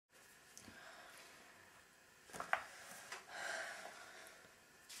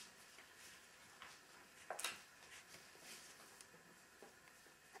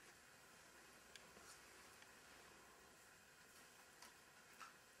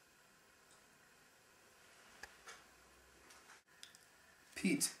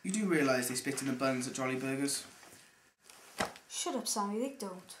Pete, you do realise they spit in the buns at Jolly Burgers? Shut up, Sammy, they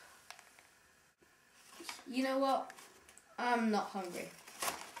don't. You know what? I'm not hungry.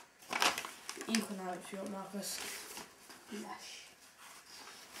 You can have it if you want, Marcus. Lush.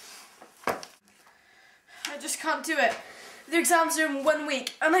 I just can't do it. The exams are in 1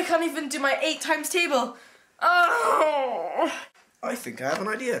 week and I can't even do my 8 times table. Oh! I think I have an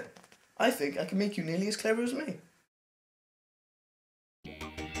idea. I think I can make you nearly as clever as me.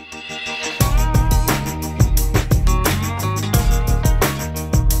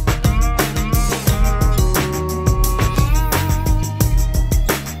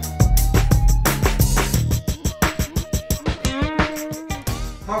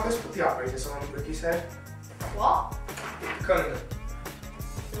 Marcus, put the apparatus on Ricky's head. What? Cunningham.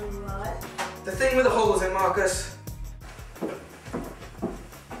 What? The thing with the holes in, Marcus.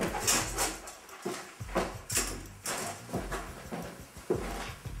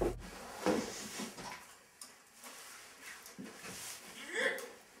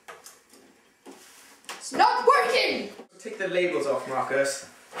 It's not working! Take the labels off, Marcus.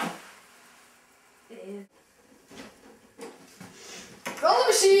 Roll the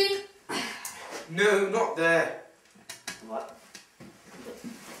machine! No, not there. What?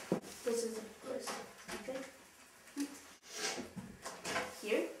 This is okay.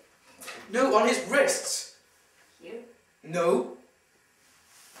 Here? No, on his wrists. Here? No.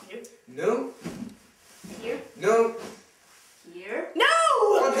 Here? No. Here? No. Here? No!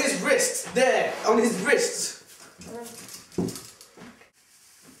 On his wrists. There. On his wrists.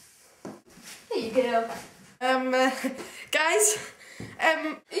 There you go. Guys,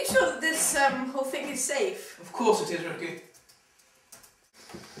 are you sure that this whole thing is safe? Of course it is, Ricky.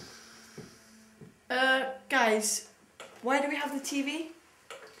 Guys, why do we have the TV?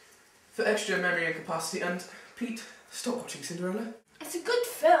 For extra memory and capacity, and Pete, stop watching Cinderella. It's a good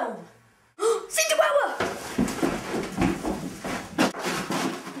film. Cinderella!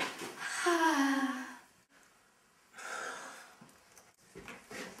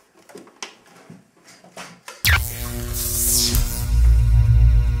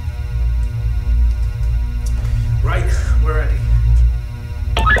 Right, we're ready.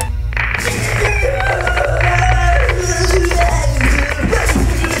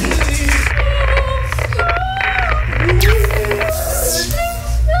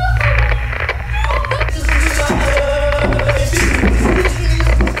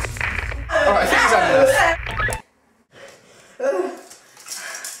 Alright, I think he's had enough.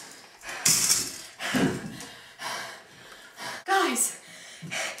 Guys,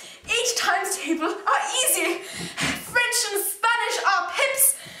 8 times table are easy. French and Spanish are pips.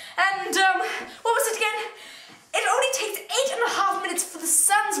 And, what was it again? It only takes 8.5 minutes for the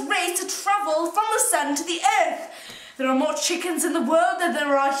sun's rays to travel from the sun to the earth. There are more chickens in the world than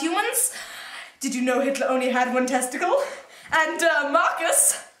there are humans. Did you know Hitler only had 1 testicle? And,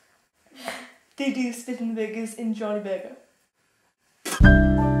 Marcus, they do spit in the burgers in Johnny Burger.